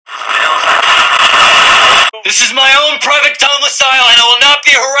This is my own private domicile and I will not be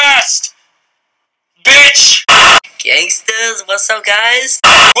harassed! Bitch! Gangsters, what's up, guys?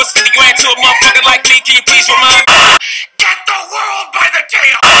 What's 50 grand to a motherfucker like me? Can you please remind me? Get the world by the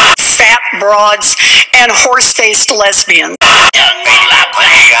tail! Fat broads and horse-faced lesbians. Make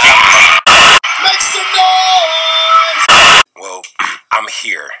some noise! Well, I'm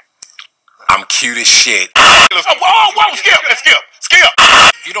here. I'm cute as shit. Whoa, skip!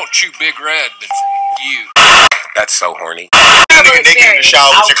 If you don't chew Big Red, then you. That's so horny. Nigga naked in the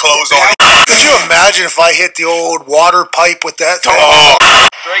shower with your clothes on. Could you imagine if I hit the old water pipe with that thing? Oh.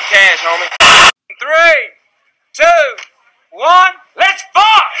 Straight cash, homie. 3, 2, 1, let's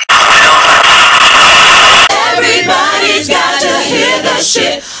fuck! Everybody's got to hear the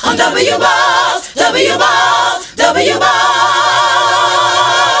shit on W Balls, W Balls, W Balls.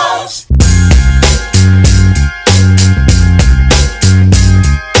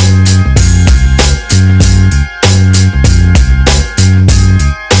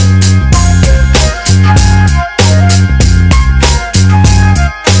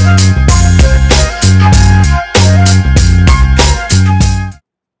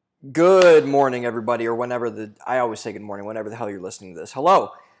 Good morning, everybody, or I always say good morning, whenever the hell you're listening to this.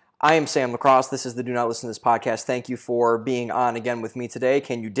 Hello, I am Sam Lacrosse. This is the Do Not Listen to This podcast. Thank you for being on again with me today.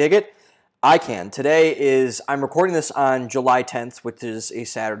 Can you dig it? I can. I'm recording this on July 10th, which is a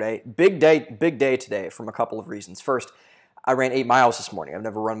Saturday. Big day today from a couple of reasons. First, I ran 8 miles this morning. I've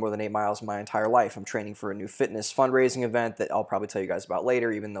never run more than 8 miles in my entire life. I'm training for a new fitness fundraising event that I'll probably tell you guys about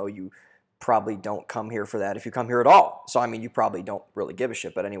later, even though you probably don't come here for that if you come here at all. So, I mean, you probably don't really give a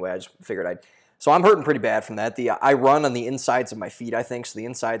shit. But anyway, I just figured So I'm hurting pretty bad from that. I run on the insides of my feet, I think. So the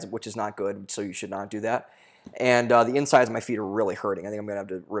insides, which is not good, so you should not do that. And the insides of my feet are really hurting. I think I'm going to have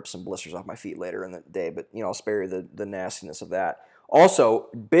to rip some blisters off my feet later in the day. But, I'll spare you the nastiness of that. Also,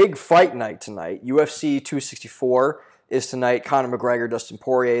 big fight night tonight. UFC 264 is tonight. Conor McGregor, Dustin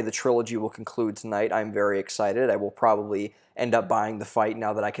Poirier. The trilogy will conclude tonight. I'm very excited. I will probably end up buying the fight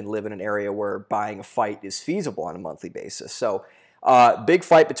now that I can live in an area where buying a fight is feasible on a monthly basis. So, big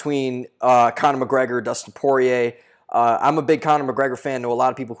fight between Conor McGregor, Dustin Poirier. I'm a big Conor McGregor fan. Know a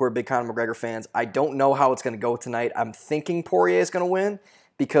lot of people who are big Conor McGregor fans. I don't know how it's going to go tonight. I'm thinking Poirier is going to win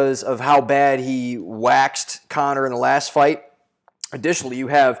because of how bad he waxed Conor in the last fight. Additionally, you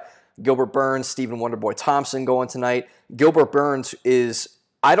have Gilbert Burns, Stephen Wonderboy Thompson going tonight. Gilbert Burns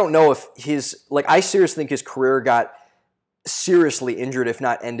I don't know if I seriously think his career got seriously injured, if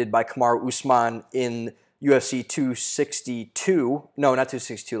not ended, by Kamaru Usman in UFC 262. No, not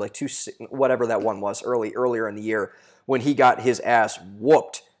 262, whatever that one was, earlier in the year, when he got his ass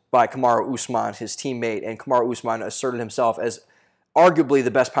whooped by Kamaru Usman, his teammate, and Kamaru Usman asserted himself as arguably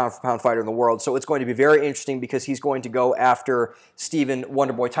the best pound-for-pound fighter in the world. So it's going to be very interesting because he's going to go after Stephen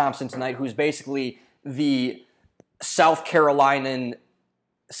Wonderboy Thompson tonight, who's basically the South Carolinian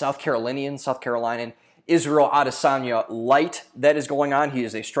Israel Adesanya light that is going on. He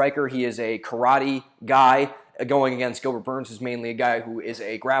is a striker. He is a karate guy going against Gilbert Burns, who's mainly a guy who is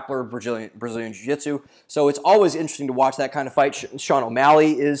a grappler, Brazilian Jiu-Jitsu. So it's always interesting to watch that kind of fight. Sean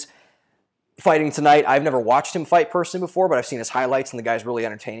O'Malley is fighting tonight. I've never watched him fight personally before, but I've seen his highlights, and the guy's really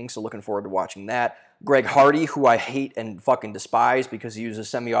entertaining, so looking forward to watching that. Greg Hardy, who I hate and fucking despise because he uses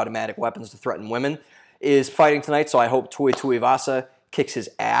semi-automatic weapons to threaten women, is fighting tonight, so I hope Tuivasa kicks his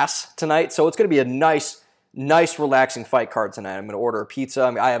ass tonight. So it's going to be a nice, relaxing fight card tonight. I'm going to order a pizza.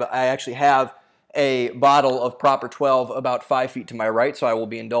 I actually have a bottle of Proper 12 about 5 feet to my right, so I will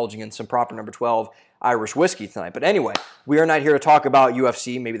be indulging in some Proper Number 12 Irish whiskey tonight. But anyway, we are not here to talk about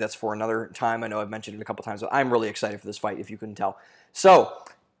UFC. Maybe that's for another time. I know I've mentioned it a couple times, but I'm really excited for this fight, if you couldn't tell. So,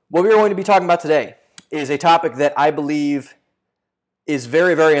 what we are going to be talking about today is a topic that I believe is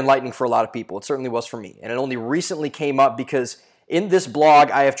very, very enlightening for a lot of people. It certainly was for me. And it only recently came up because in this blog,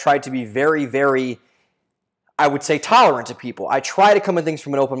 I have tried to be very, very, I would say, tolerant to people. I try to come at things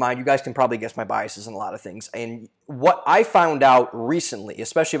from an open mind. You guys can probably guess my biases in a lot of things. And what I found out recently,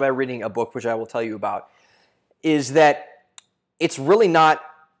 especially by reading a book, which I will tell you about, is that it's really not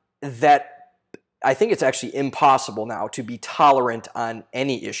that, I think it's actually impossible now to be tolerant on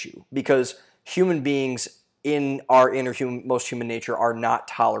any issue because human beings in our most human nature are not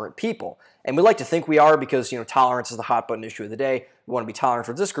tolerant people. And we like to think we are because, tolerance is the hot button issue of the day. We want to be tolerant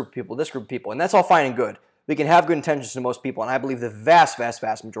for this group of people, this group of people, and that's all fine and good. We can have good intentions to most people, and I believe the vast, vast,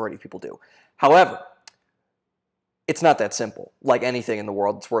 vast majority of people do. However, it's not that simple. Like anything in the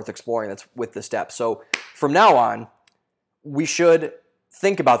world, it's worth exploring that's with this depth. So from now on, we should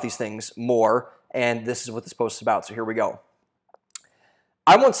think about these things more, and this is what this post is about. So here we go.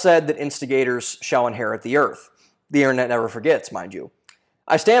 I once said that instigators shall inherit the earth. The internet never forgets, mind you.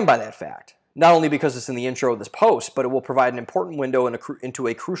 I stand by that fact. not only because it's in the intro of this post, but it will provide an important window into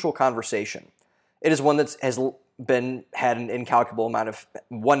a crucial conversation. It is one that has been had an incalculable amount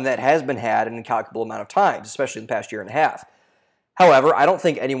of times, especially in the past year and a half. However, I don't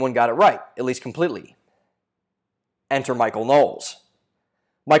think anyone got it right, at least completely. Enter Michael Knowles.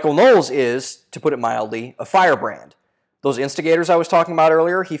 Michael Knowles is, to put it mildly, a firebrand. Those instigators I was talking about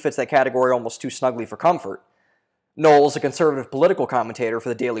earlier, he fits that category almost too snugly for comfort. Knowles, a conservative political commentator for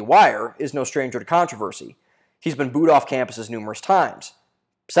the Daily Wire, is no stranger to controversy. He's been booed off campuses numerous times.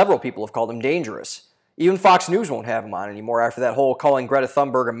 Several people have called him dangerous. Even Fox News won't have him on anymore after that whole calling Greta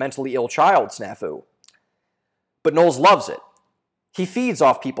Thunberg a mentally ill child snafu. But Knowles loves it. He feeds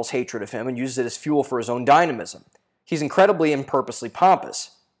off people's hatred of him and uses it as fuel for his own dynamism. He's incredibly and purposely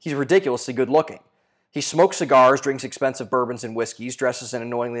pompous. He's ridiculously good-looking. He smokes cigars, drinks expensive bourbons and whiskeys, dresses in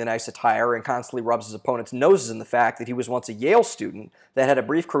annoyingly nice attire, and constantly rubs his opponent's noses in the fact that he was once a Yale student that had a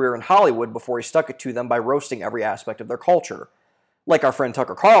brief career in Hollywood before he stuck it to them by roasting every aspect of their culture. Like our friend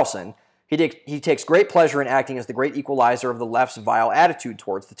Tucker Carlson, he takes great pleasure in acting as the great equalizer of the left's vile attitude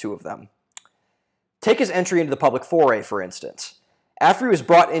towards the two of them. Take his entry into the public foray, for instance. After he was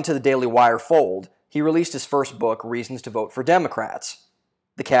brought into the Daily Wire fold, he released his first book, Reasons to Vote for Democrats.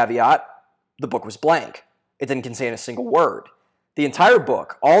 The caveat: the book was blank. It didn't contain a single word. The entire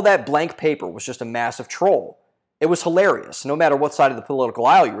book, all that blank paper, was just a massive troll. It was hilarious, no matter what side of the political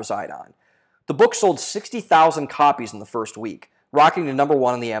aisle you reside on. The book sold 60,000 copies in the first week, rocking to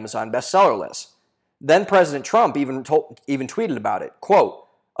 #1 on the Amazon bestseller list. Then President Trump even tweeted about it, quote,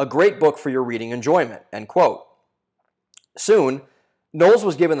 "A great book for your reading enjoyment," end quote. Soon, Knowles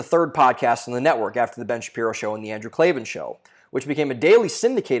was given the third podcast on the network after the Ben Shapiro Show and the Andrew Klavan Show, which became a daily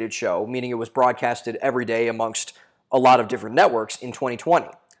syndicated show, meaning it was broadcasted every day amongst a lot of different networks in 2020.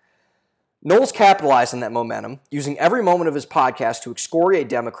 Knowles capitalized on that momentum, using every moment of his podcast to excoriate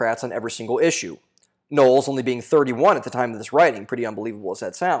Democrats on every single issue. Knowles, only being 31 at the time of this writing, pretty unbelievable as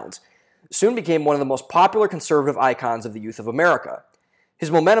that sounds, soon became one of the most popular conservative icons of the youth of America.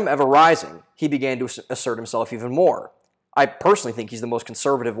 His momentum ever rising, he began to assert himself even more. I personally think he's the most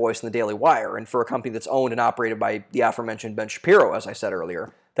conservative voice in the Daily Wire, and for a company that's owned and operated by the aforementioned Ben Shapiro, as I said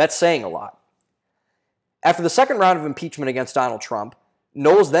earlier, that's saying a lot. After the second round of impeachment against Donald Trump,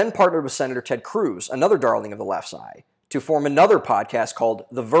 Knowles then partnered with Senator Ted Cruz, another darling of the left side, to form another podcast called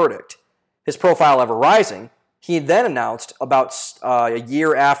The Verdict. His profile ever rising, he then announced about a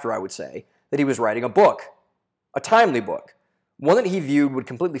year after, I would say, that he was writing a book, a timely book, one that he viewed would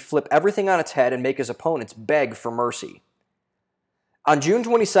completely flip everything on its head and make his opponents beg for mercy. On June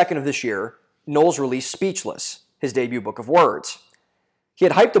 22nd of this year, Knowles released Speechless, his debut book of words. He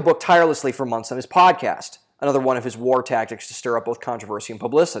had hyped the book tirelessly for months on his podcast, another one of his war tactics to stir up both controversy and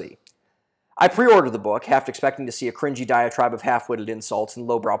publicity. I pre-ordered the book, half expecting to see a cringy diatribe of half-witted insults and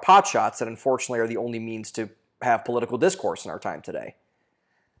lowbrow potshots that unfortunately are the only means to have political discourse in our time today.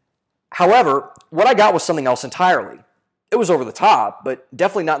 However, what I got was something else entirely. It was over the top, but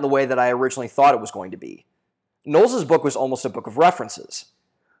definitely not in the way that I originally thought it was going to be. Knowles' book was almost a book of references.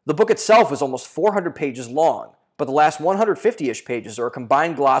 The book itself was almost 400 pages long, but the last 150-ish pages are a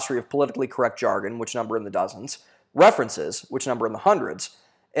combined glossary of politically correct jargon, which number in the dozens, references, which number in the hundreds,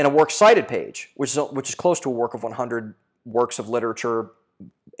 and a works cited page, which is close to a work of 100 works of literature,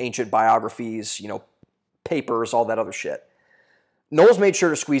 ancient biographies, papers, all that other shit. Knowles made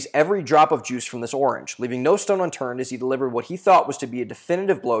sure to squeeze every drop of juice from this orange, leaving no stone unturned as he delivered what he thought was to be a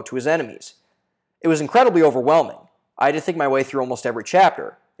definitive blow to his enemies. It was incredibly overwhelming. I had to think my way through almost every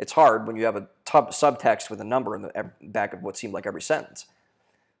chapter. It's hard when you have a subtext with a number in the back of what seemed like every sentence.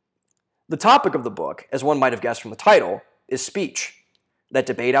 The topic of the book, as one might have guessed from the title, is speech. That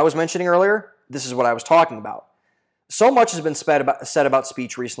debate I was mentioning earlier, this is what I was talking about. So much has been said about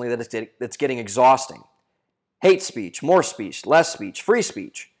speech recently that it's getting exhausting. Hate speech, more speech, less speech, free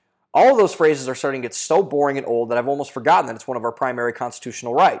speech. All of those phrases are starting to get so boring and old that I've almost forgotten that it's one of our primary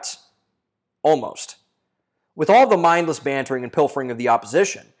constitutional rights. Almost. With all the mindless bantering and pilfering of the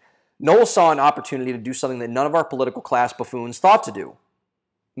opposition, Knowles saw an opportunity to do something that none of our political class buffoons thought to do: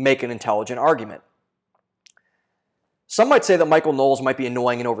 make an intelligent argument. Some might say that Michael Knowles might be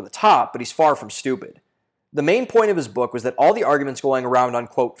annoying and over the top, but he's far from stupid. The main point of his book was that all the arguments going around on,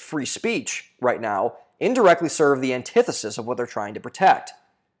 quote, free speech right now indirectly serve the antithesis of what they're trying to protect.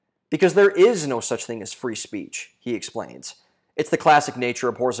 Because there is no such thing as free speech, he explains. It's the classic nature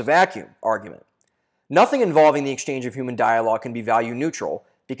abhors a vacuum argument. Nothing involving the exchange of human dialogue can be value neutral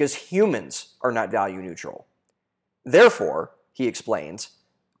because humans are not value neutral. Therefore, he explains,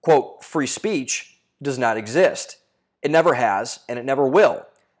 quote, free speech does not exist. It never has, and it never will,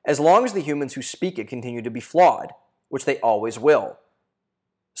 as long as the humans who speak it continue to be flawed, which they always will.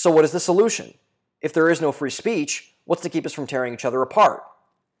 So what is the solution? If there is no free speech, what's to keep us from tearing each other apart?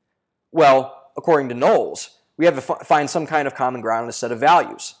 Well, according to Knowles, we have to find some kind of common ground in a set of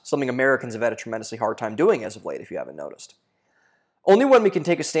values, something Americans have had a tremendously hard time doing as of late, if you haven't noticed. Only when we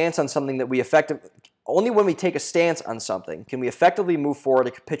take a stance on something can we effectively move forward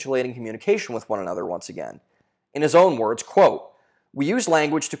to capitulating communication with one another once again. In his own words, quote, "We use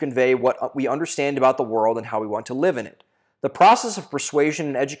language to convey what we understand about the world and how we want to live in it. The process of persuasion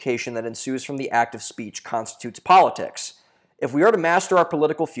and education that ensues from the act of speech constitutes politics. If we are to master our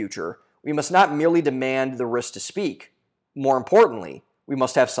political future, we must not merely demand the risk to speak. More importantly, we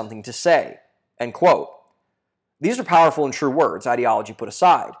must have something to say." End quote. These are powerful and true words, ideology put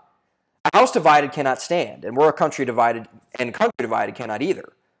aside. A house divided cannot stand, and a country divided cannot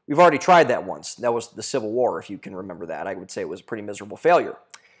either. We've already tried that once. That was the Civil War, if you can remember that. I would say it was a pretty miserable failure.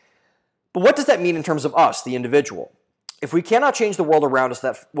 But what does that mean in terms of us, the individual? If we cannot change the world around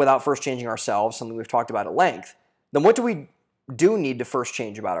us without first changing ourselves, something we've talked about at length, then what do we need to first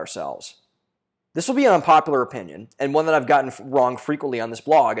change about ourselves? This will be an unpopular opinion, and one that I've gotten wrong frequently on this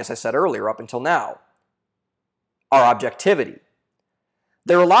blog, as I said earlier, up until now. Our objectivity.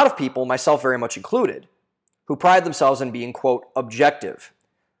 There are a lot of people, myself very much included, who pride themselves in being, quote, objective,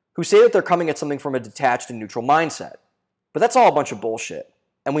 who say that they're coming at something from a detached and neutral mindset. But that's all a bunch of bullshit,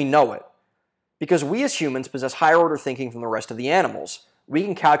 and we know it. Because we as humans possess higher order thinking from the rest of the animals, we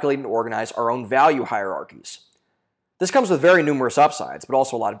can calculate and organize our own value hierarchies. This comes with very numerous upsides, but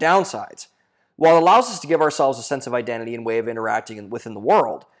also a lot of downsides. While it allows us to give ourselves a sense of identity and way of interacting within the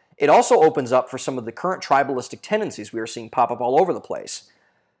world, it also opens up for some of the current tribalistic tendencies we are seeing pop up all over the place.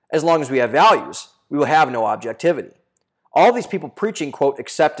 As long as we have values, we will have no objectivity. All these people preaching, quote,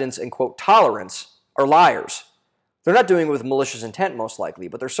 acceptance and, quote, tolerance are liars. They're not doing it with malicious intent, most likely,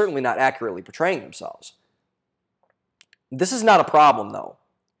 but they're certainly not accurately portraying themselves. This is not a problem, though.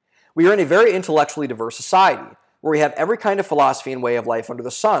 We are in a very intellectually diverse society, where we have every kind of philosophy and way of life under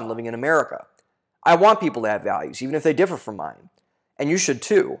the sun living in America. I want people to have values, even if they differ from mine. And you should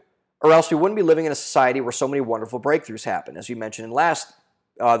too, or else we wouldn't be living in a society where so many wonderful breakthroughs happen, as we mentioned in the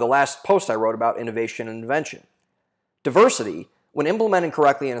last post I wrote about innovation and invention. Diversity, when implemented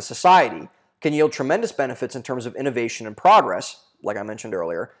correctly in a society, can yield tremendous benefits in terms of innovation and progress, like I mentioned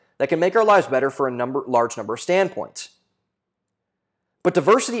earlier, that can make our lives better for a large number of standpoints. But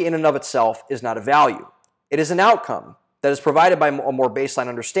diversity in and of itself is not a value. It is an outcome that is provided by a more baseline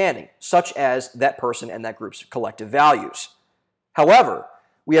understanding, such as that person and that group's collective values. However,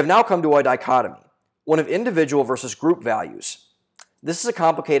 we have now come to a dichotomy, one of individual versus group values. This is a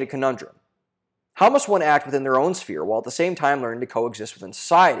complicated conundrum. How must one act within their own sphere while at the same time learning to coexist within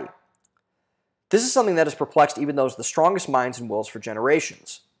society? This is something that has perplexed even those of the strongest minds and wills for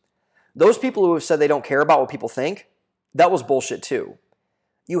generations. Those people who have said they don't care about what people think, that was bullshit too.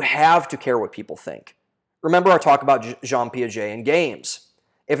 You have to care what people think. Remember our talk about Jean Piaget and games.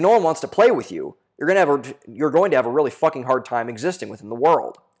 If no one wants to play with you, you're going to have a really fucking hard time existing within the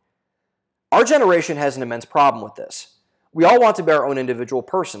world. Our generation has an immense problem with this. We all want to be our own individual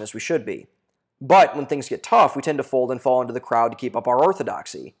person, as we should be. But when things get tough, we tend to fold and fall into the crowd to keep up our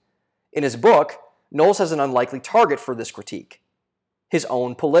orthodoxy. In his book, Knowles has an unlikely target for this critique: his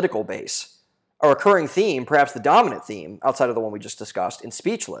own political base. A recurring theme, perhaps the dominant theme, outside of the one we just discussed, in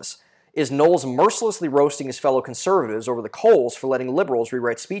Speechless, is Knowles mercilessly roasting his fellow conservatives over the coals for letting liberals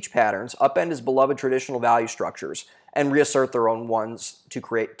rewrite speech patterns, upend his beloved traditional value structures, and reassert their own ones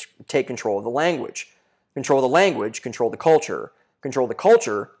to take control of the language. Control the language, control the culture. Control the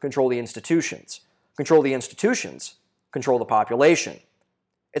culture, control the institutions. Control the institutions, control the population.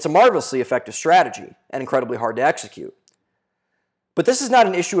 It's a marvelously effective strategy, and incredibly hard to execute. But this is not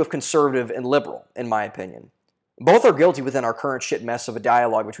an issue of conservative and liberal, in my opinion. Both are guilty within our current shit mess of a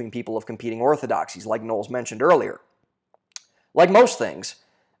dialogue between people of competing orthodoxies, like Knowles mentioned earlier. Like most things,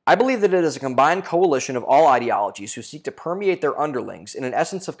 I believe that it is a combined coalition of all ideologies who seek to permeate their underlings in an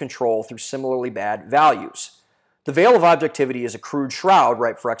essence of control through similarly bad values. The veil of objectivity is a crude shroud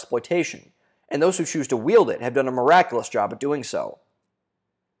ripe for exploitation, and those who choose to wield it have done a miraculous job at doing so.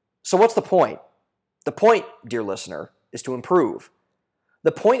 So what's the point? The point, dear listener, is to improve.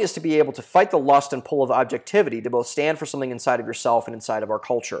 The point is to be able to fight the lust and pull of objectivity to both stand for something inside of yourself and inside of our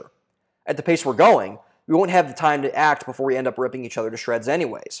culture. At the pace we're going, we won't have the time to act before we end up ripping each other to shreds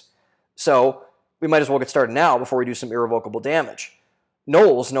anyways. So, we might as well get started now before we do some irrevocable damage.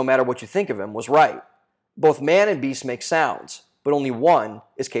 Knowles, no matter what you think of him, was right. Both man and beast make sounds, but only one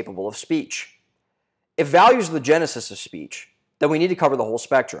is capable of speech. If values are the genesis of speech, then we need to cover the whole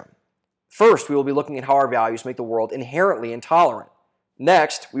spectrum. First, we will be looking at how our values make the world inherently intolerant.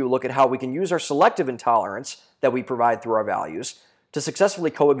 Next, we will look at how we can use our selective intolerance that we provide through our values to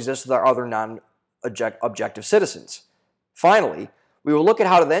successfully coexist with our other non-objective citizens. Finally, we will look at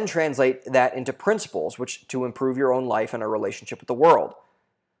how to then translate that into principles which to improve your own life and our relationship with the world.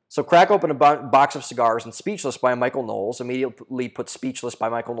 So crack open a box of cigars and Speechless by Michael Knowles, immediately put Speechless by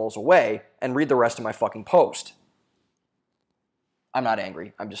Michael Knowles away, and read the rest of my fucking post. I'm not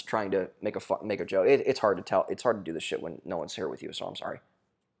angry. I'm just trying to make a joke. It's hard to tell. It's hard to do this shit when no one's here with you, so I'm sorry.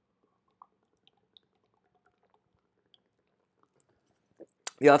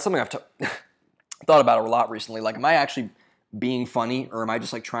 Yeah, that's something I've thought about a lot recently. Like, am I actually being funny, or am I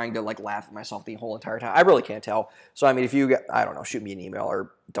just like trying to like laugh at myself the whole entire time? I really can't tell. So I mean, if you get, I don't know, shoot me an email,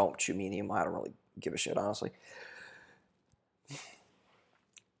 or don't shoot me an email. I don't really give a shit, honestly.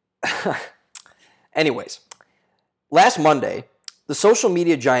 Anyways, last Monday, the social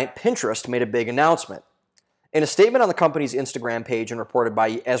media giant Pinterest made a big announcement. In a statement on the company's Instagram page and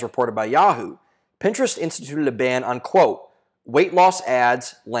as reported by Yahoo, Pinterest instituted a ban on, quote, weight loss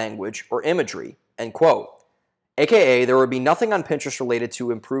ads, language, or imagery, end quote. AKA, there would be nothing on Pinterest related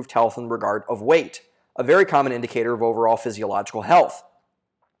to improved health in regard of weight, a very common indicator of overall physiological health.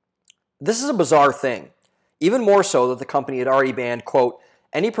 This is a bizarre thing, even more so that the company had already banned, quote,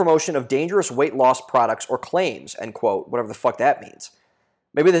 any promotion of dangerous weight loss products or claims, end quote, whatever the fuck that means.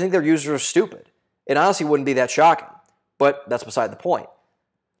 Maybe they think their users are stupid. It honestly wouldn't be that shocking, but that's beside the point.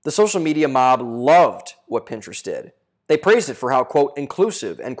 The social media mob loved what Pinterest did. They praised it for how, quote,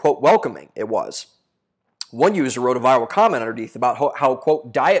 inclusive and, quote, welcoming it was. One user wrote a viral comment underneath about how,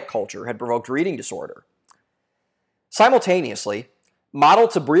 quote, diet culture had provoked her eating disorder. Simultaneously, model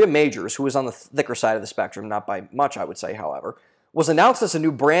Tabria Majors, who was on the thicker side of the spectrum, not by much, I would say, however, was announced as a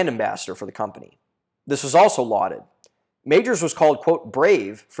new brand ambassador for the company. This was also lauded. Majors was called, quote,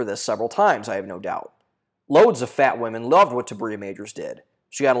 brave for this several times, I have no doubt. Loads of fat women loved what Tabria Majors did.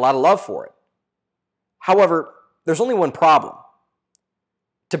 She got a lot of love for it. However, there's only one problem.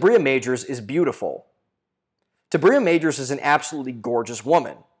 Tabria Majors is beautiful. Tabria Majors is an absolutely gorgeous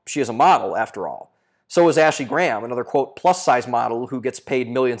woman. She is a model, after all. So is Ashley Graham, another, quote, plus-size model who gets paid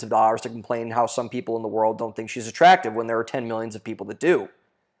millions of dollars to complain how some people in the world don't think she's attractive when there are 10 millions of people that do.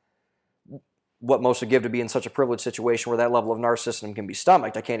 What most would give to be in such a privileged situation where that level of narcissism can be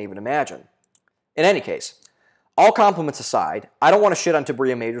stomached, I can't even imagine. In any case, all compliments aside, I don't want to shit on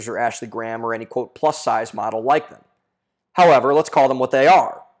Tabria Majors or Ashley Graham or any, quote, plus-size model like them. However, let's call them what they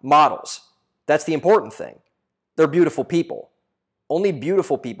are, models. That's the important thing. They're beautiful people. Only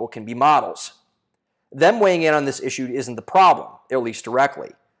beautiful people can be models. Them weighing in on this issue isn't the problem, at least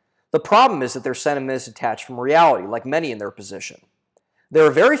directly. The problem is that their sentiment is detached from reality, like many in their position. There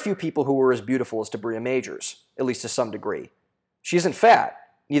are very few people who are as beautiful as Tabria Majors, at least to some degree. She isn't fat,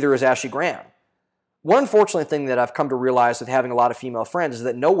 neither is Ashley Graham. One unfortunate thing that I've come to realize with having a lot of female friends is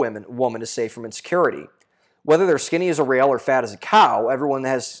that no woman is safe from insecurity. Whether they're skinny as a rail or fat as a cow, everyone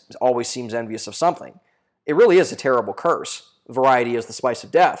always seems envious of something. It really is a terrible curse. Variety is the spice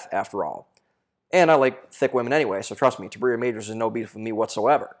of death, after all. And I like thick women anyway, so trust me, Tabria Majors is no beef with me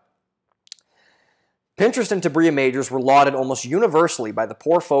whatsoever. Pinterest and Tabria Majors were lauded almost universally by the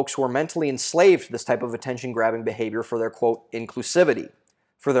poor folks who are mentally enslaved to this type of attention-grabbing behavior for their, quote, inclusivity,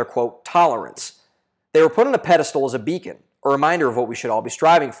 for their, quote, tolerance. They were put on a pedestal as a beacon, a reminder of what we should all be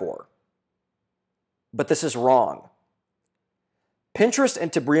striving for. But this is wrong. Pinterest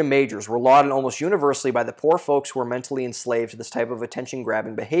and Tabria Majors were lauded almost universally by the poor folks who are mentally enslaved to this type of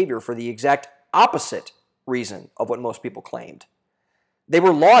attention-grabbing behavior for the exact opposite reason of what most people claimed. They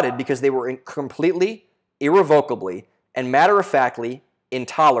were lauded because they were completely, irrevocably, and matter-of-factly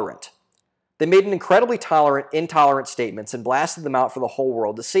intolerant. They made an incredibly intolerant statements and blasted them out for the whole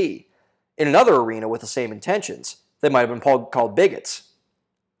world to see. In another arena with the same intentions, they might have been called bigots.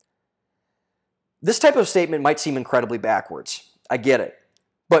 This type of statement might seem incredibly backwards. I get it.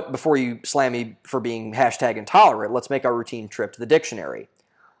 But before you slam me for being #intolerant, let's make our routine trip to the dictionary.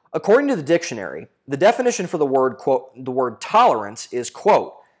 According to the dictionary, the definition for the word, quote, the word tolerance is,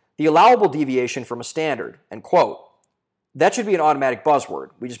 quote, the allowable deviation from a standard, end quote. That should be an automatic buzzword.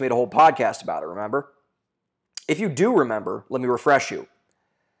 We just made a whole podcast about it, remember? If you do remember, let me refresh you.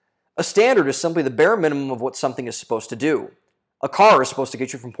 A standard is simply the bare minimum of what something is supposed to do. A car is supposed to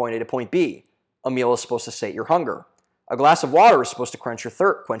get you from point A to point B. A meal is supposed to sate your hunger. A glass of water is supposed to quench your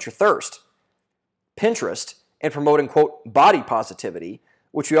thirst. Pinterest, in promoting, quote, body positivity,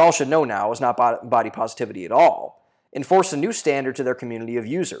 which we all should know now is not body positivity at all, enforced a new standard to their community of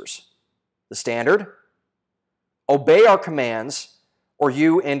users. The standard? Obey our commands, or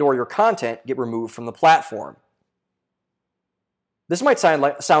you and or your content get removed from the platform. This might sound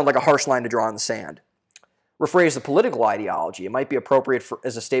like a harsh line to draw in the sand. Rephrase the political ideology. It might be appropriate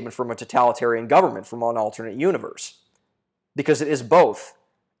as a statement from a totalitarian government from an alternate universe. because it is both.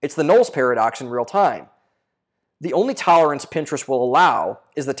 It's the Knowles paradox in real time. The only tolerance Pinterest will allow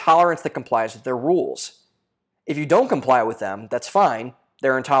is the tolerance that complies with their rules. If you don't comply with them, that's fine.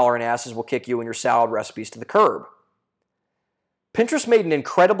 Their intolerant asses will kick you and your salad recipes to the curb. Pinterest made an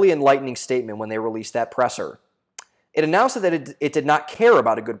incredibly enlightening statement when they released that presser. It announced that it did not care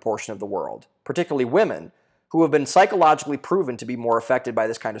about a good portion of the world, particularly women, who have been psychologically proven to be more affected by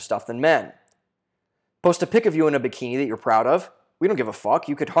this kind of stuff than men. Post a pic of you in a bikini that you're proud of. We don't give a fuck.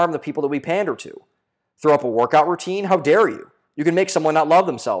 You could harm the people that we pander to. Throw up a workout routine? How dare you? You can make someone not love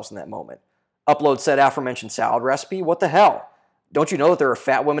themselves in that moment. Upload said aforementioned salad recipe? What the hell? Don't you know that there are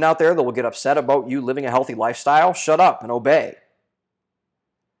fat women out there that will get upset about you living a healthy lifestyle? Shut up and obey.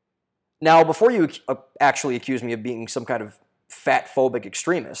 Now, before you actually accuse me of being some kind of fat-phobic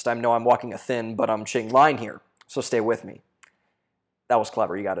extremist, I know I'm walking a thin but ching line here, so stay with me. That was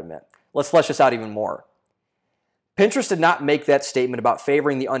clever, you gotta admit. Let's flesh this out even more. Pinterest did not make that statement about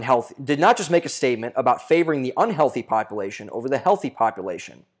favoring the unhealthy, did not just make a statement about favoring the unhealthy population over the healthy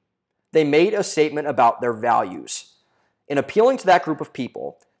population. They made a statement about their values. In appealing to that group of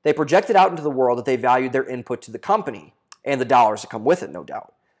people, they projected out into the world that they valued their input to the company, and the dollars that come with it, no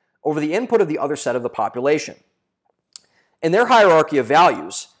doubt, over the input of the other set of the population. In their hierarchy of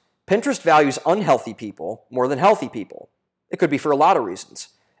values, Pinterest values unhealthy people more than healthy people. It could be for a lot of reasons.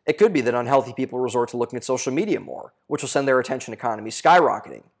 It could be that unhealthy people resort to looking at social media more, which will send their attention economy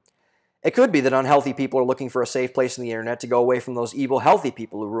skyrocketing. It could be that unhealthy people are looking for a safe place on the internet to go away from those evil, healthy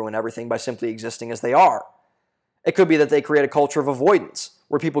people who ruin everything by simply existing as they are. It could be that they create a culture of avoidance,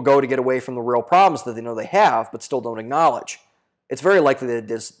 where people go to get away from the real problems that they know they have, but still don't acknowledge. It's very likely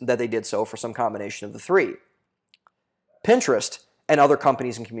that they did so for some combination of the three. Pinterest, and other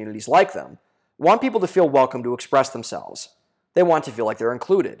companies and communities like them, want people to feel welcome to express themselves. They want to feel like they're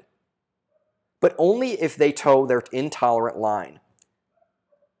included. But only if they toe their intolerant line.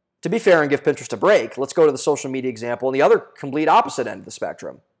 To be fair and give Pinterest a break, let's go to the social media example on the other complete opposite end of the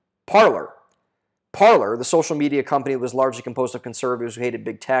spectrum. Parler. Parler, the social media company that was largely composed of conservatives who hated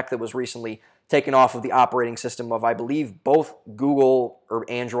big tech, that was recently taken off of the operating system of, I believe, both Google or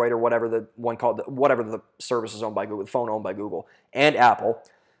Android or whatever the service is owned by Google, the phone owned by Google, and Apple,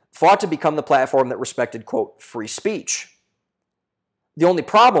 fought to become the platform that respected, quote, free speech. The only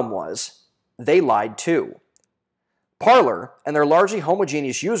problem was they lied too. Parler and their largely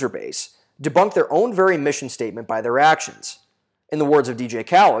homogeneous user base debunked their own very mission statement by their actions. In the words of DJ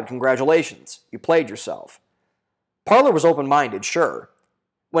Khaled, congratulations, you played yourself. Parler was open-minded, sure,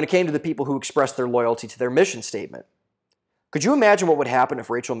 when it came to the people who expressed their loyalty to their mission statement. Could you imagine what would happen if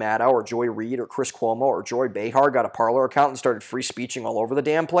Rachel Maddow or Joy Reid or Chris Cuomo or Joy Behar got a Parler account and started free speeching all over the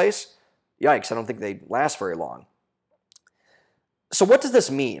damn place? Yikes, I don't think they'd last very long. So what does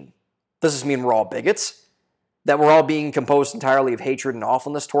this mean? Does this mean we're all bigots? That we're all being composed entirely of hatred and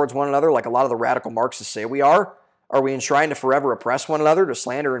awfulness towards one another like a lot of the radical Marxists say we are? Are we enshrined to forever oppress one another, to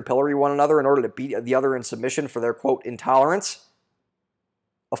slander and pillory one another in order to beat the other in submission for their, quote, intolerance?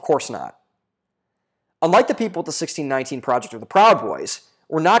 Of course not. Unlike the people at the 1619 Project or the Proud Boys,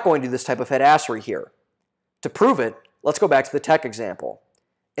 we're not going to do this type of headassery here. To prove it, let's go back to the tech example.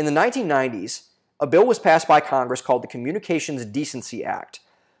 In the 1990s, a bill was passed by Congress called the Communications Decency Act,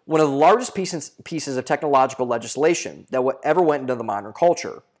 one of the largest pieces of technological legislation that ever went into the modern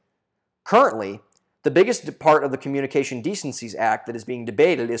culture. Currently, the biggest part of the Communication Decencies Act that is being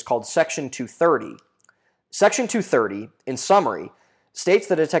debated is called Section 230. Section 230, in summary, states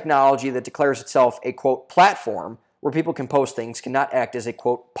that a technology that declares itself a, quote, platform where people can post things cannot act as a,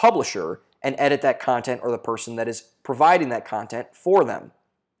 quote, publisher and edit that content or the person that is providing that content for them.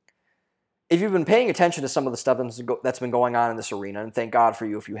 If you've been paying attention to some of the stuff that's been going on in this arena, and thank God for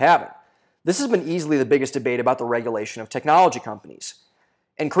you if you haven't, this has been easily the biggest debate about the regulation of technology companies.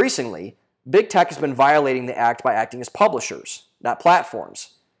 Increasingly, big tech has been violating the act by acting as publishers, not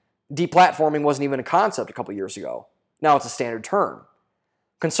platforms. Deplatforming wasn't even a concept a couple years ago. Now it's a standard term.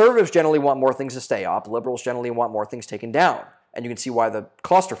 Conservatives generally want more things to stay up. Liberals generally want more things taken down. And you can see why the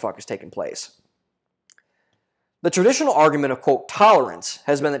clusterfuck is taking place. The traditional argument of, quote, tolerance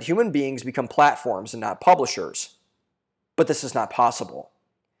has been that human beings become platforms and not publishers. But this is not possible.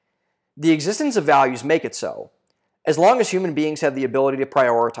 The existence of values make it so. As long as human beings have the ability to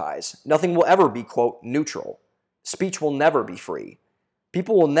prioritize, nothing will ever be, quote, neutral. Speech will never be free.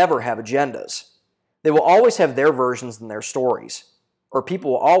 People will never have agendas. They will always have their versions and their stories. Or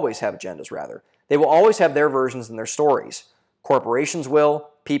people will always have agendas, rather. They will always have their versions and their stories. Corporations will,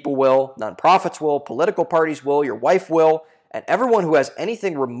 people will, nonprofits will, political parties will, your wife will, and everyone who has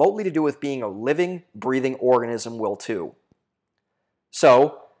anything remotely to do with being a living, breathing organism will too.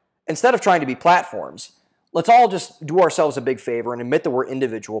 So, instead of trying to be platforms, Let's all just do ourselves a big favor and admit that we're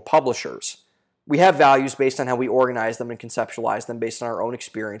individual publishers. We have values based on how we organize them and conceptualize them based on our own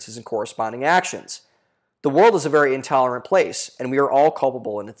experiences and corresponding actions. The world is a very intolerant place, and we are all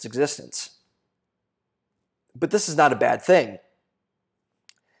culpable in its existence. But this is not a bad thing.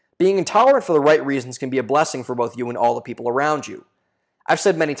 Being intolerant for the right reasons can be a blessing for both you and all the people around you. I've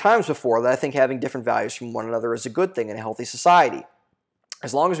said many times before that I think having different values from one another is a good thing in a healthy society,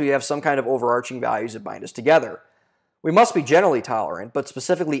 as long as we have some kind of overarching values that bind us together. We must be generally tolerant, but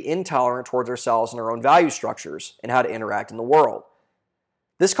specifically intolerant towards ourselves and our own value structures and how to interact in the world.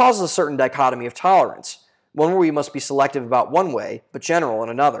 This causes a certain dichotomy of tolerance, one where we must be selective about one way, but general in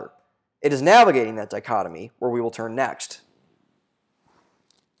another. It is navigating that dichotomy where we will turn next.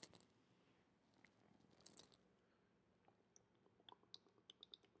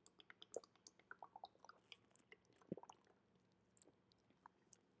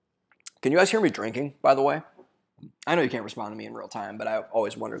 Can you guys hear me drinking, by the way? I know you can't respond to me in real time, but I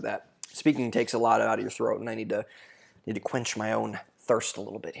always wondered that. Speaking takes a lot out of your throat, and I need to quench my own thirst a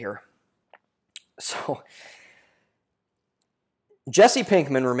little bit here. So, Jesse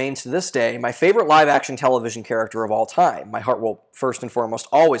Pinkman remains to this day my favorite live-action television character of all time. My heart will first and foremost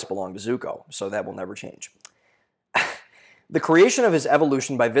always belong to Zuko, so that will never change. The creation of his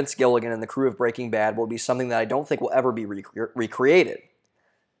evolution by Vince Gilligan and the crew of Breaking Bad will be something that I don't think will ever be recreated.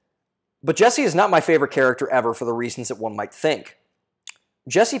 But Jesse is not my favorite character ever for the reasons that one might think.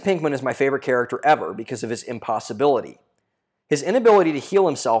 Jesse Pinkman is my favorite character ever because of his impossibility. His inability to heal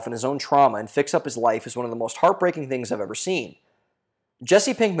himself in his own trauma and fix up his life is one of the most heartbreaking things I've ever seen.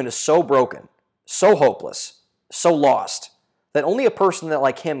 Jesse Pinkman is so broken, so hopeless, so lost, that only a person that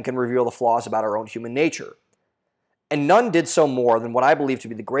like him can reveal the flaws about our own human nature. And none did so more than what I believe to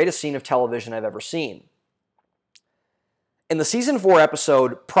be the greatest scene of television I've ever seen. In the Season 4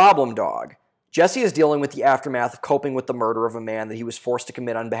 episode, Problem Dog, Jesse is dealing with the aftermath of coping with the murder of a man that he was forced to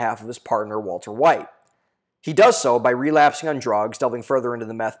commit on behalf of his partner, Walter White. He does so by relapsing on drugs, delving further into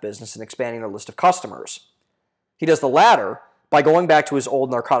the meth business, and expanding their list of customers. He does the latter by going back to his old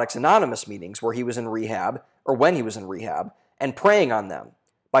Narcotics Anonymous meetings where he was in rehab, or when he was in rehab, and preying on them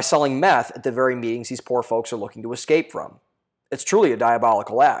by selling meth at the very meetings these poor folks are looking to escape from. It's truly a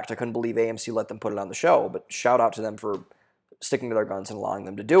diabolical act. I couldn't believe AMC let them put it on the show, but shout out to them for sticking to their guns and allowing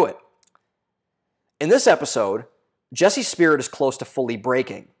them to do it. In this episode, Jesse's spirit is close to fully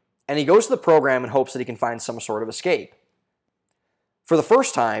breaking, and he goes to the program in hopes that he can find some sort of escape. For the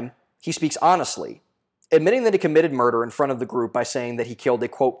first time, he speaks honestly, admitting that he committed murder in front of the group by saying that he killed a,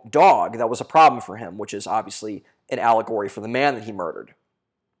 quote, dog that was a problem for him, which is obviously an allegory for the man that he murdered.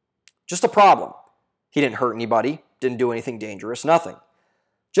 Just a problem. He didn't hurt anybody, didn't do anything dangerous, nothing.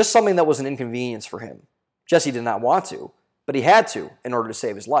 Just something that was an inconvenience for him. Jesse did not want to, but he had to in order to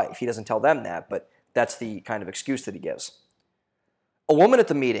save his life. He doesn't tell them that, but that's the kind of excuse that he gives. A woman at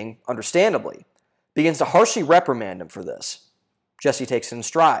the meeting, understandably, begins to harshly reprimand him for this. Jesse takes it in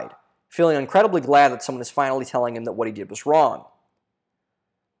stride, feeling incredibly glad that someone is finally telling him that what he did was wrong.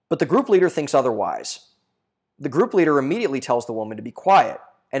 But the group leader thinks otherwise. The group leader immediately tells the woman to be quiet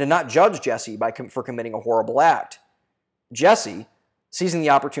and to not judge Jesse for committing a horrible act. Jesse, seizing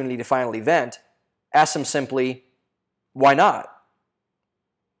the opportunity to finally vent, asks him simply, "Why not?"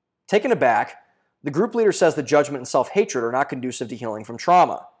 Taken aback, the group leader says that judgment and self-hatred are not conducive to healing from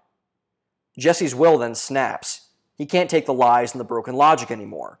trauma. Jesse's will then snaps. He can't take the lies and the broken logic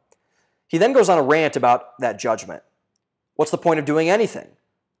anymore. He then goes on a rant about that judgment. What's the point of doing anything?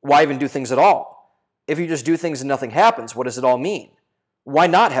 Why even do things at all? If you just do things and nothing happens, what does it all mean? Why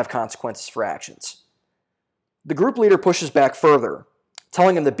not have consequences for actions? The group leader pushes back further,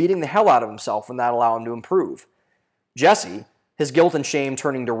 telling him that beating the hell out of himself will not allow him to improve. Jesse, his guilt and shame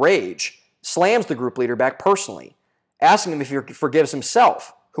turning to rage, slams the group leader back personally, asking him if he forgives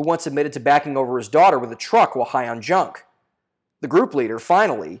himself, who once admitted to backing over his daughter with a truck while high on junk. The group leader,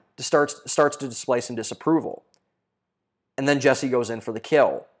 finally, starts to display some disapproval. And then Jesse goes in for the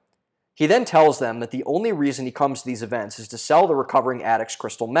kill. He then tells them that the only reason he comes to these events is to sell the recovering addicts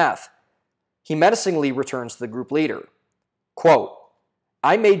crystal meth. He menacingly returns to the group leader. Quote,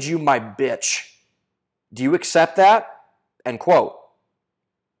 "I made you my bitch. Do you accept that?" End quote.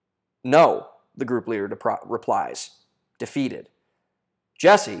 "No," the group leader replies, defeated.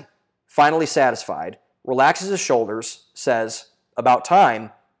 Jesse, finally satisfied, relaxes his shoulders, says, "About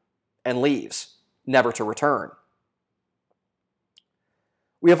time," and leaves, never to return.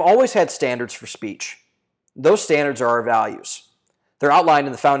 We have always had standards for speech. Those standards are our values. They're outlined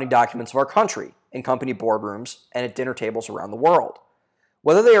in the founding documents of our country, in company boardrooms, and at dinner tables around the world.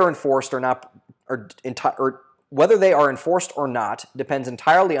 Whether they are enforced or not, whether they are enforced or not depends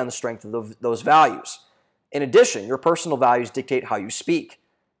entirely on the strength of those values. In addition, your personal values dictate how you speak.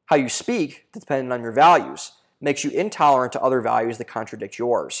 How you speak, depending on your values, makes you intolerant to other values that contradict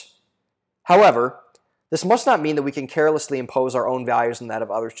yours. However, this must not mean that we can carelessly impose our own values on that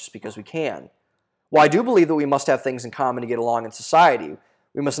of others just because we can. While I do believe that we must have things in common to get along in society,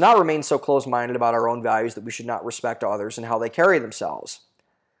 we must not remain so close-minded about our own values that we should not respect others and how they carry themselves.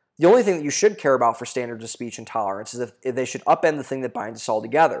 The only thing that you should care about for standards of speech and tolerance is if they should upend the thing that binds us all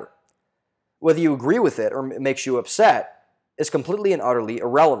together. Whether you agree with it or it makes you upset is completely and utterly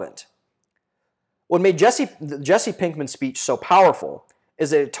irrelevant. What made Jesse Pinkman's speech so powerful is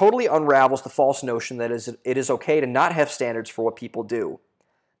that it totally unravels the false notion that it is okay to not have standards for what people do,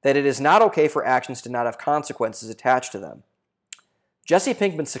 that it is not okay for actions to not have consequences attached to them. Jesse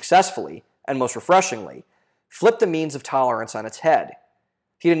Pinkman successfully, and most refreshingly, flipped the means of tolerance on its head.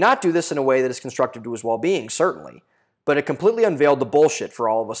 He did not do this in a way that is constructive to his well-being, certainly, but it completely unveiled the bullshit for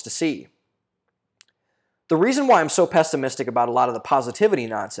all of us to see. The reason why I'm so pessimistic about a lot of the positivity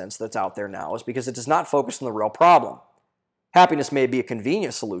nonsense that's out there now is because it does not focus on the real problem. Happiness may be a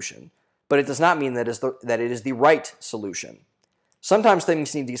convenient solution, but it does not mean that it is the right solution. Sometimes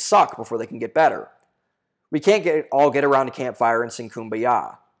things need to suck before they can get better. We can't all get around a campfire and sing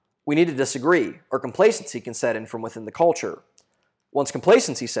Kumbaya. We need to disagree, or complacency can set in from within the culture. Once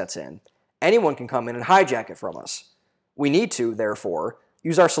complacency sets in, anyone can come in and hijack it from us. We need to, therefore,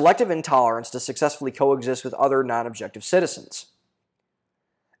 use our selective intolerance to successfully coexist with other non-objective citizens.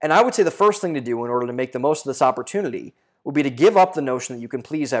 And I would say the first thing to do in order to make the most of this opportunity would be to give up the notion that you can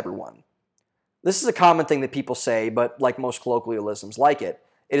please everyone. This is a common thing that people say, but like most colloquialisms like it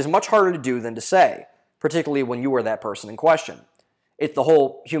is much harder to do than to say, particularly when you are that person in question. It's the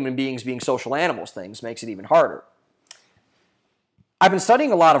whole human beings being social animals things makes it even harder. I've been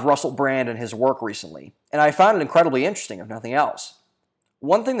studying a lot of Russell Brand and his work recently, and I found it incredibly interesting, if nothing else.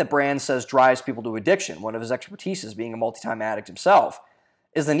 One thing that Brand says drives people to addiction, one of his expertises being a multi-time addict himself,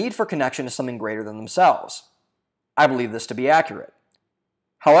 is the need for connection to something greater than themselves. I believe this to be accurate.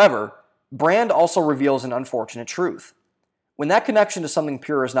 However, Brand also reveals an unfortunate truth. When that connection to something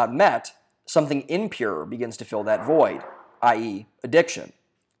pure is not met, something impure begins to fill that void, i.e., addiction.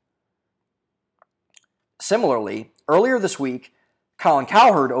 Similarly, earlier this week, Colin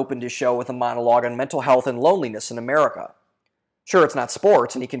Cowherd opened his show with a monologue on mental health and loneliness in America. Sure, it's not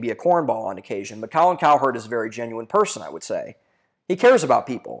sports, and he can be a cornball on occasion, but Colin Cowherd is a very genuine person, I would say. He cares about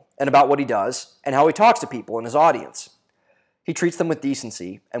people, and about what he does, and how he talks to people in his audience. He treats them with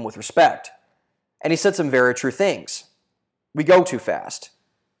decency and with respect. And he said some very true things. We go too fast.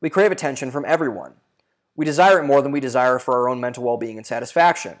 We crave attention from everyone. We desire it more than we desire for our own mental well-being and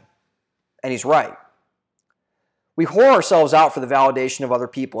satisfaction. And he's right. We whore ourselves out for the validation of other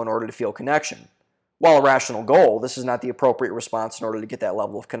people in order to feel connection. While a rational goal, this is not the appropriate response in order to get that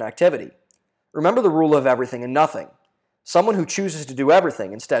level of connectivity. Remember the rule of everything and nothing. Someone who chooses to do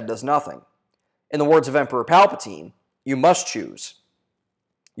everything instead does nothing. In the words of Emperor Palpatine, you must choose.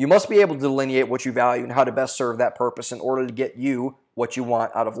 You must be able to delineate what you value and how to best serve that purpose in order to get you what you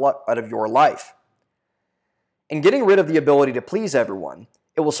want out of your life. In getting rid of the ability to please everyone,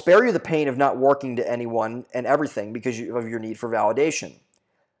 it will spare you the pain of not working to anyone and everything because of your need for validation.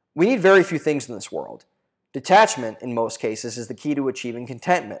 We need very few things in this world. Detachment, in most cases, is the key to achieving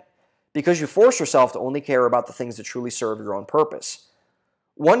contentment, because you force yourself to only care about the things that truly serve your own purpose.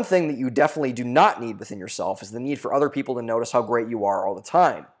 One thing that you definitely do not need within yourself is the need for other people to notice how great you are all the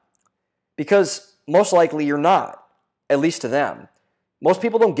time. Because most likely you're not, at least to them. Most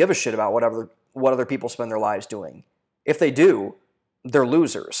people don't give a shit about what other people spend their lives doing. If they do, they're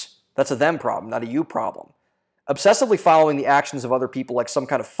losers. That's a them problem, not a you problem. Obsessively following the actions of other people like some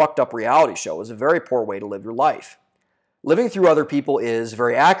kind of fucked up reality show is a very poor way to live your life. Living through other people is,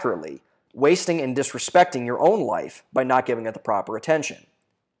 very accurately, wasting and disrespecting your own life by not giving it the proper attention.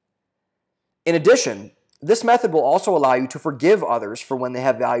 In addition, this method will also allow you to forgive others for when they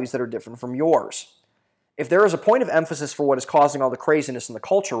have values that are different from yours. If there is a point of emphasis for what is causing all the craziness in the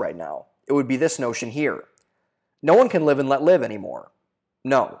culture right now, it would be this notion here. No one can live and let live anymore.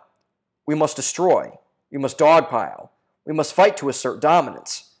 No. We must destroy. We must dogpile. We must fight to assert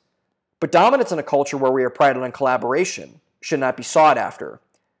dominance. But dominance in a culture where we are prided on collaboration should not be sought after.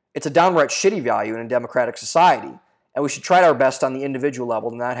 It's a downright shitty value in a democratic society, and we should try our best on the individual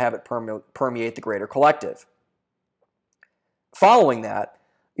level to not have it permeate the greater collective. Following that,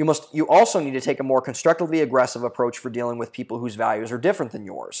 you also need to take a more constructively aggressive approach for dealing with people whose values are different than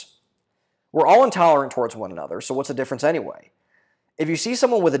yours. We're all intolerant towards one another, so what's the difference anyway? If you see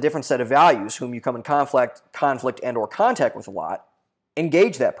someone with a different set of values whom you come in conflict and or contact with a lot,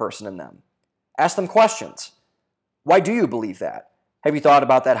 engage that person in them. Ask them questions. Why do you believe that? Have you thought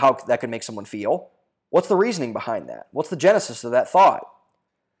about that, how that could make someone feel? What's the reasoning behind that? What's the genesis of that thought?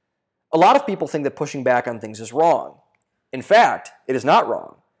 A lot of people think that pushing back on things is wrong. In fact, it is not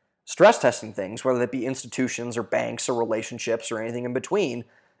wrong. Stress testing things, whether it be institutions or banks or relationships or anything in between,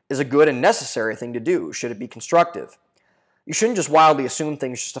 is a good and necessary thing to do, should it be constructive. You shouldn't just wildly assume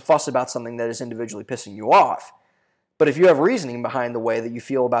things just to fuss about something that is individually pissing you off. But if you have reasoning behind the way that you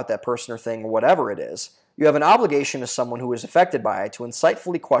feel about that person or thing or whatever it is, you have an obligation as someone who is affected by it to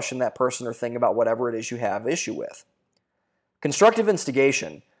insightfully question that person or thing about whatever it is you have issue with. Constructive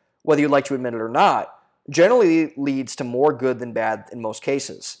instigation, whether you'd like to admit it or not, generally leads to more good than bad in most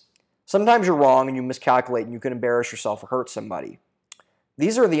cases. Sometimes you're wrong and you miscalculate and you can embarrass yourself or hurt somebody.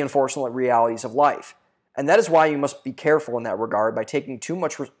 These are the unfortunate realities of life, and that is why you must be careful in that regard by taking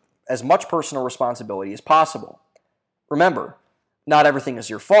as much personal responsibility as possible. Remember, not everything is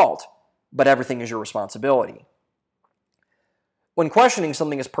your fault, but everything is your responsibility. When questioning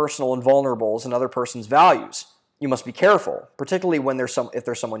something as personal and vulnerable as another person's values, you must be careful, particularly when if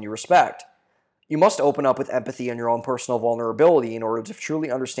there's someone you respect. You must open up with empathy and your own personal vulnerability in order to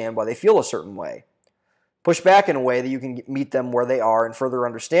truly understand why they feel a certain way. Push back in a way that you can meet them where they are and further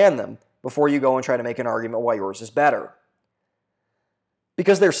understand them before you go and try to make an argument why yours is better.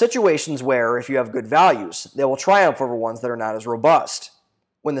 Because there are situations where, if you have good values, they will triumph over ones that are not as robust.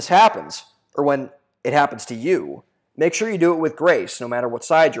 When this happens, or when it happens to you, make sure you do it with grace, no matter what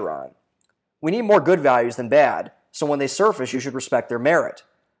side you're on. We need more good values than bad, so when they surface, you should respect their merit.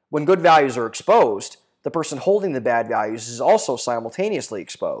 When good values are exposed, the person holding the bad values is also simultaneously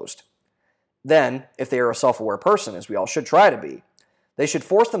exposed. Then, if they are a self-aware person, as we all should try to be, they should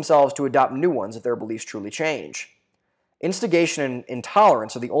force themselves to adopt new ones if their beliefs truly change. Instigation and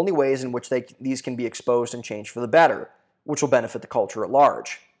intolerance are the only ways in which these can be exposed and changed for the better, which will benefit the culture at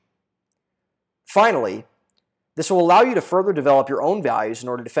large. Finally, this will allow you to further develop your own values in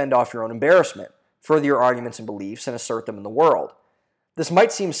order to fend off your own embarrassment, further your arguments and beliefs, and assert them in the world. This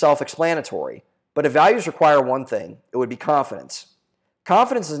might seem self-explanatory, but if values require one thing, it would be confidence.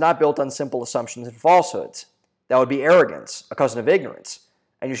 Confidence is not built on simple assumptions and falsehoods. That would be arrogance, a cousin of ignorance,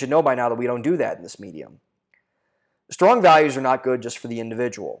 and you should know by now that we don't do that in this medium. Strong values are not good just for the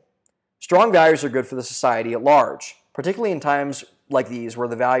individual. Strong values are good for the society at large, particularly in times like these where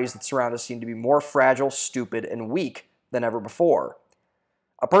the values that surround us seem to be more fragile, stupid, and weak than ever before.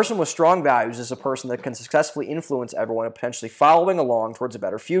 A person with strong values is a person that can successfully influence everyone and potentially following along towards a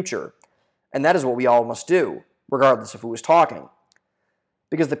better future. And that is what we all must do, regardless of who is talking.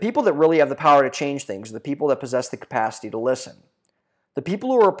 Because the people that really have the power to change things are the people that possess the capacity to listen. The people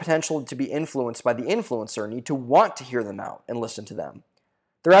who are potential to be influenced by the influencer need to want to hear them out and listen to them.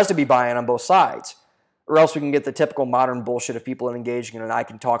 There has to be buy-in on both sides, or else we can get the typical modern bullshit of people engaging in an I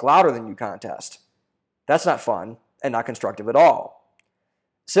can talk louder than you contest. That's not fun and not constructive at all.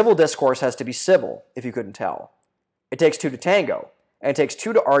 Civil discourse has to be civil, if you couldn't tell. It takes two to tango, and it takes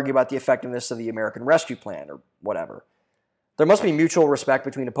two to argue about the effectiveness of the American Rescue Plan, or whatever. There must be mutual respect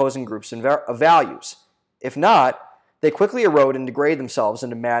between opposing groups of values. If not, they quickly erode and degrade themselves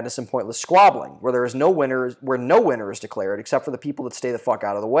into madness and pointless squabbling, where no winner is declared except for the people that stay the fuck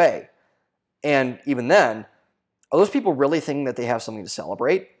out of the way. And even then, are those people really thinking that they have something to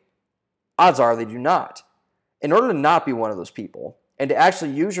celebrate? Odds are they do not. In order to not be one of those people, and to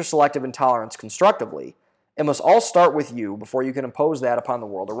actually use your selective intolerance constructively, it must all start with you before you can impose that upon the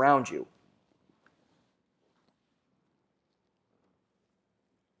world around you.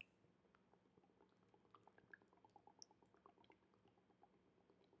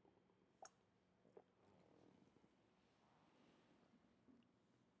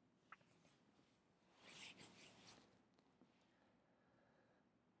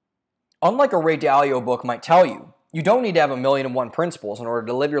 Unlike a Ray Dalio book might tell you, you don't need to have 1,000,001 principles in order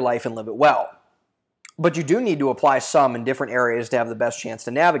to live your life and live it well. But you do need to apply some in different areas to have the best chance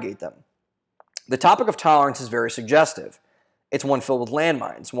to navigate them. The topic of tolerance is very suggestive. It's one filled with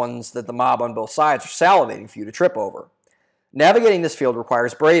landmines, ones that the mob on both sides are salivating for you to trip over. Navigating this field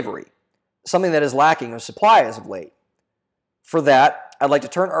requires bravery, something that is lacking of supply as of late. For that, I'd like to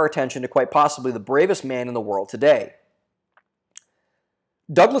turn our attention to quite possibly the bravest man in the world today.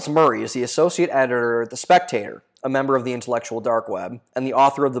 Douglas Murray is the associate editor at The Spectator, a member of the intellectual dark web, and the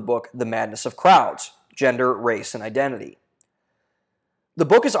author of the book The Madness of Crowds, Gender, Race, and Identity. The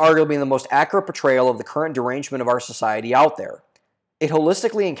book is arguably the most accurate portrayal of the current derangement of our society out there. It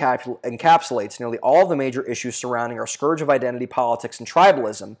holistically encapsulates nearly all of the major issues surrounding our scourge of identity politics and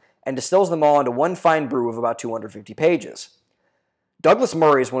tribalism, and distills them all into one fine brew of about 250 pages. Douglas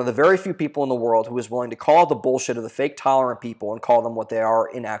Murray is one of the very few people in the world who is willing to call out the bullshit of the fake tolerant people and call them what they are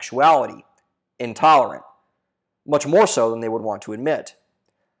in actuality, intolerant. Much more so than they would want to admit.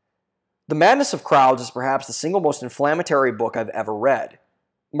 The Madness of Crowds is perhaps the single most inflammatory book I've ever read.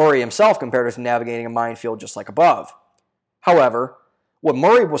 Murray himself compared it to navigating a minefield just like above. However, what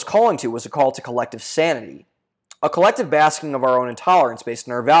Murray was calling to was a call to collective sanity, a collective basking of our own intolerance based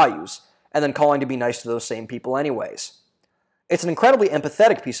on our values, and then calling to be nice to those same people anyways. It's an incredibly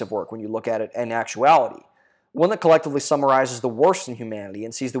empathetic piece of work when you look at it in actuality, one that collectively summarizes the worst in humanity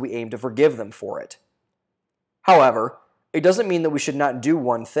and sees that we aim to forgive them for it. However, it doesn't mean that we should not do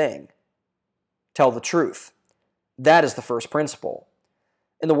one thing: tell the truth. That is the first principle.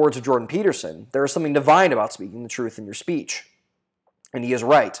 In the words of Jordan Peterson, there is something divine about speaking the truth in your speech. And he is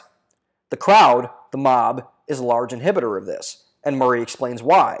right. The crowd, the mob, is a large inhibitor of this, and Murray explains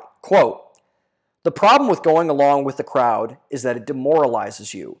why. Quote, "The problem with going along with the crowd is that it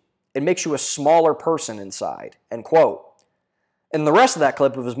demoralizes you. It makes you a smaller person inside." End quote. In the rest of that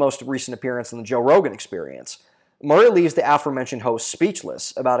clip of his most recent appearance on the Joe Rogan Experience, Murray leaves the aforementioned host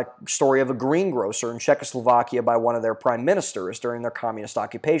speechless about a story of a greengrocer in Czechoslovakia by one of their prime ministers during their communist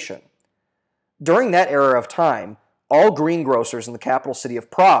occupation. During that era of time, all greengrocers in the capital city of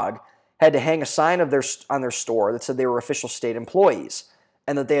Prague had to hang a sign on their store that said they were official state employees,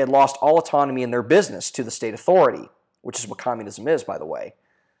 and that they had lost all autonomy in their business to the state authority, which is what communism is, by the way.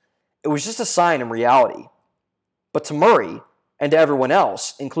 It was just a sign in reality. But to Murray, and to everyone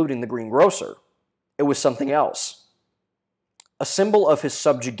else, including the greengrocer, it was something else. A symbol of his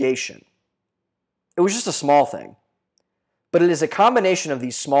subjugation. It was just a small thing. But it is a combination of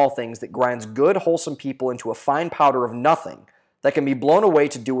these small things that grinds good, wholesome people into a fine powder of nothing that can be blown away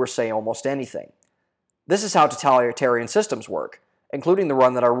to do or say almost anything. This is how totalitarian systems work, including the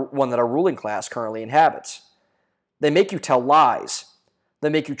one that our ruling class currently inhabits. They make you tell lies. They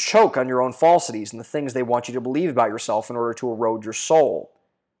make you choke on your own falsities and the things they want you to believe about yourself in order to erode your soul.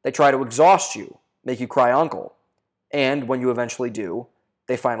 They try to exhaust you, make you cry uncle. And when you eventually do,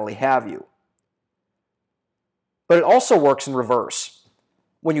 they finally have you. But it also works in reverse.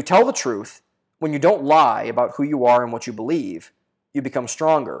 When you tell the truth, when you don't lie about who you are and what you believe, you become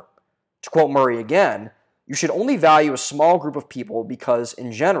stronger. To quote Murray again, you should only value a small group of people because,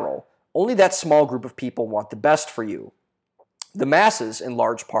 in general, only that small group of people want the best for you. The masses, in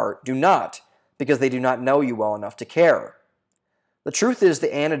large part, do not, because they do not know you well enough to care. The truth is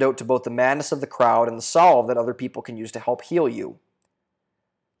the antidote to both the madness of the crowd and the salve that other people can use to help heal you.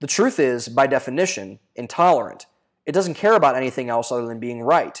 The truth is, by definition, intolerant. It doesn't care about anything else other than being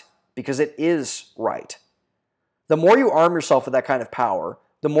right, because it is right. The more you arm yourself with that kind of power,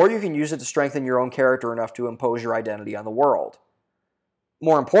 the more you can use it to strengthen your own character enough to impose your identity on the world.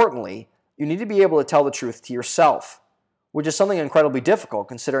 More importantly, you need to be able to tell the truth to yourself, which is something incredibly difficult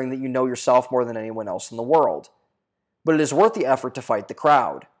considering that you know yourself more than anyone else in the world. But it is worth the effort to fight the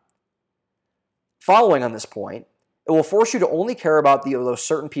crowd. Following on this point, it will force you to only care about those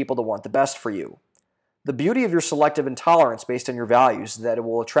certain people that want the best for you. The beauty of your selective intolerance based on your values is that it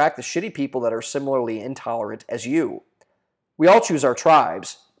will attract the shitty people that are similarly intolerant as you. We all choose our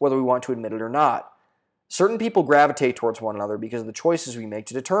tribes, whether we want to admit it or not. Certain people gravitate towards one another because of the choices we make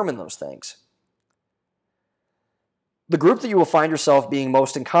to determine those things. The group that you will find yourself being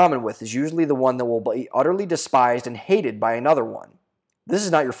most in common with is usually the one that will be utterly despised and hated by another one. This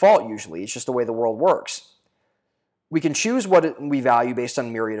is not your fault usually, it's just the way the world works. We can choose what we value based on a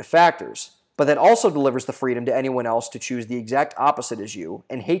myriad of factors, but that also delivers the freedom to anyone else to choose the exact opposite as you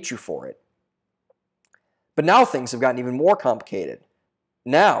and hate you for it. But now things have gotten even more complicated.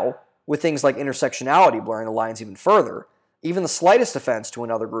 Now, with things like intersectionality blurring the lines even further, even the slightest offense to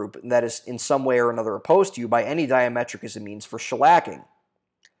another group that is in some way or another opposed to you by any diametric is a means for shellacking.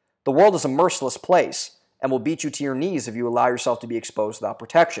 The world is a merciless place and will beat you to your knees if you allow yourself to be exposed without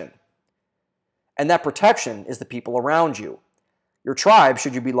protection. And that protection is the people around you. Your tribe,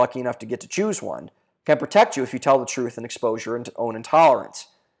 should you be lucky enough to get to choose one, can protect you if you tell the truth and expose your own intolerance.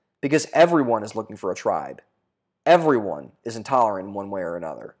 Because everyone is looking for a tribe. Everyone is intolerant in one way or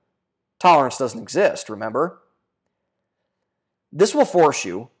another. Tolerance doesn't exist, remember? This will force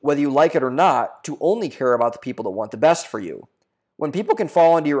you, whether you like it or not, to only care about the people that want the best for you. When people can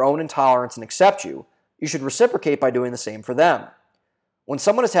fall into your own intolerance and accept you, you should reciprocate by doing the same for them. When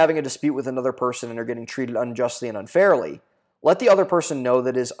someone is having a dispute with another person and are getting treated unjustly and unfairly, let the other person know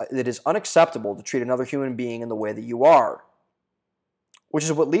that it is unacceptable to treat another human being in the way that you are. Which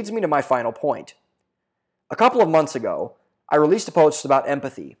is what leads me to my final point. A couple of months ago, I released a post about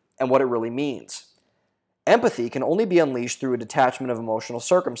empathy and what it really means. Empathy can only be unleashed through a detachment of emotional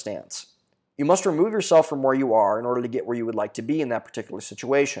circumstance. You must remove yourself from where you are in order to get where you would like to be in that particular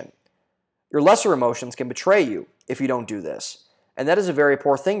situation. Your lesser emotions can betray you if you don't do this, and that is a very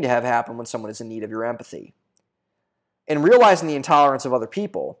poor thing to have happen when someone is in need of your empathy. In realizing the intolerance of other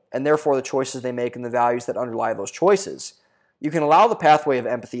people, and therefore the choices they make and the values that underlie those choices, you can allow the pathway of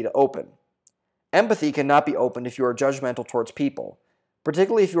empathy to open. Empathy cannot be opened if you are judgmental towards people,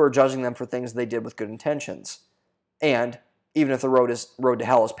 particularly if you are judging them for things they did with good intentions. And, even if the road to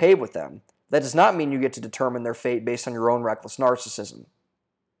hell is paved with them, that does not mean you get to determine their fate based on your own reckless narcissism.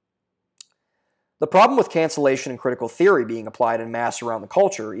 The problem with cancellation and critical theory being applied en masse around the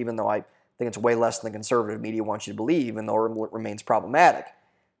culture, even though I think it's way less than the conservative media wants you to believe, even though it remains problematic,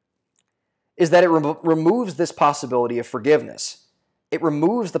 is that it removes this possibility of forgiveness. It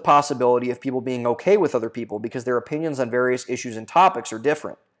removes the possibility of people being okay with other people because their opinions on various issues and topics are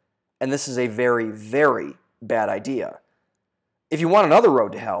different. And this is a very, very bad idea. If you want another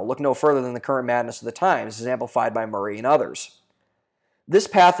road to hell, look no further than the current madness of the times, as amplified by Murray and others. This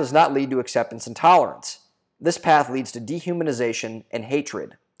path does not lead to acceptance and tolerance. This path leads to dehumanization and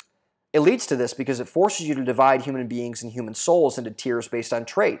hatred. It leads to this because it forces you to divide human beings and human souls into tiers based on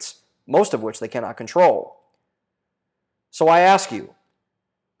traits, most of which they cannot control. So I ask you,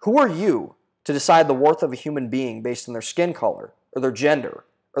 who are you to decide the worth of a human being based on their skin color, or their gender,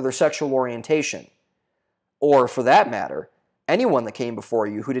 or their sexual orientation? Or, for that matter, anyone that came before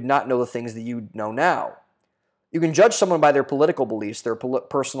you who did not know the things that you know now? You can judge someone by their political beliefs, their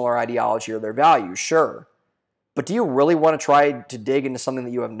personal or ideology, or their values, sure. But do you really want to try to dig into something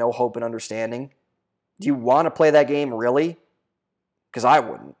that you have no hope in understanding? Do you want to play that game, really? Because I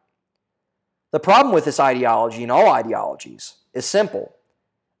wouldn't. The problem with this ideology and all ideologies is simple.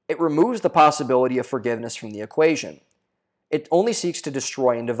 It removes the possibility of forgiveness from the equation. It only seeks to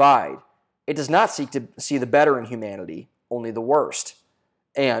destroy and divide. It does not seek to see the better in humanity, only the worst.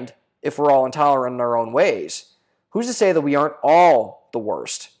 And, if we're all intolerant in our own ways, who's to say that we aren't all the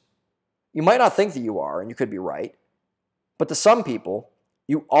worst? You might not think that you are, and you could be right. But to some people,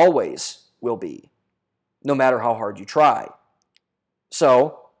 you always will be, no matter how hard you try.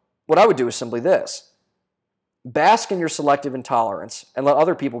 So, what I would do is simply this. Bask in your selective intolerance and let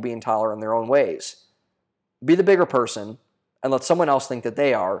other people be intolerant in their own ways. Be the bigger person and let someone else think that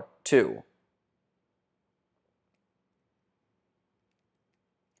they are, too.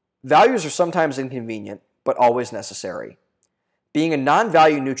 Values are sometimes inconvenient, but always necessary. Being a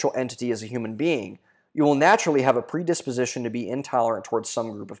non-value neutral entity as a human being, you will naturally have a predisposition to be intolerant towards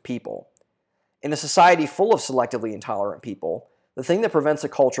some group of people. In a society full of selectively intolerant people, the thing that prevents a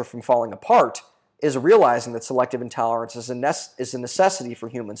culture from falling apart is realizing that selective intolerance is a necessity for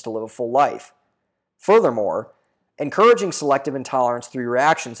humans to live a full life. Furthermore, encouraging selective intolerance through your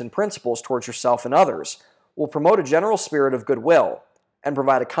actions and principles towards yourself and others will promote a general spirit of goodwill and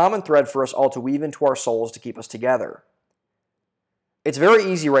provide a common thread for us all to weave into our souls to keep us together. It's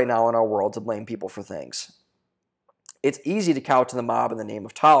very easy right now in our world to blame people for things. It's easy to cow to the mob in the name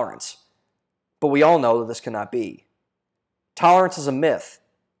of tolerance, but we all know that this cannot be. Tolerance is a myth.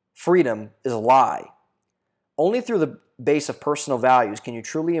 Freedom is a lie. Only through the base of personal values can you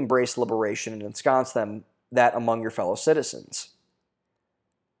truly embrace liberation and ensconce that among your fellow citizens.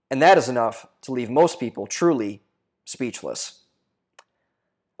 And that is enough to leave most people truly speechless.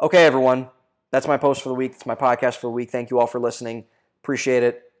 Okay, everyone. That's my post for the week. It's my podcast for the week. Thank you all for listening. Appreciate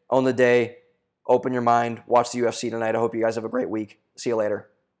it. Own the day. Open your mind. Watch the UFC tonight. I hope you guys have a great week. See you later.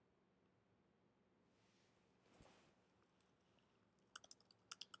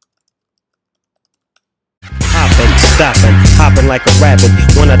 Stopping, hopping like a rabbit.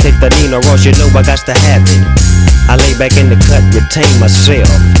 When I take the Nina Ross, you know I got to have it. I lay back in the cut, retain myself.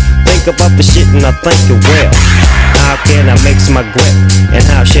 Think about the shit and I think it well. How can I mix my grip? And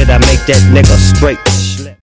how should I make that nigga straight?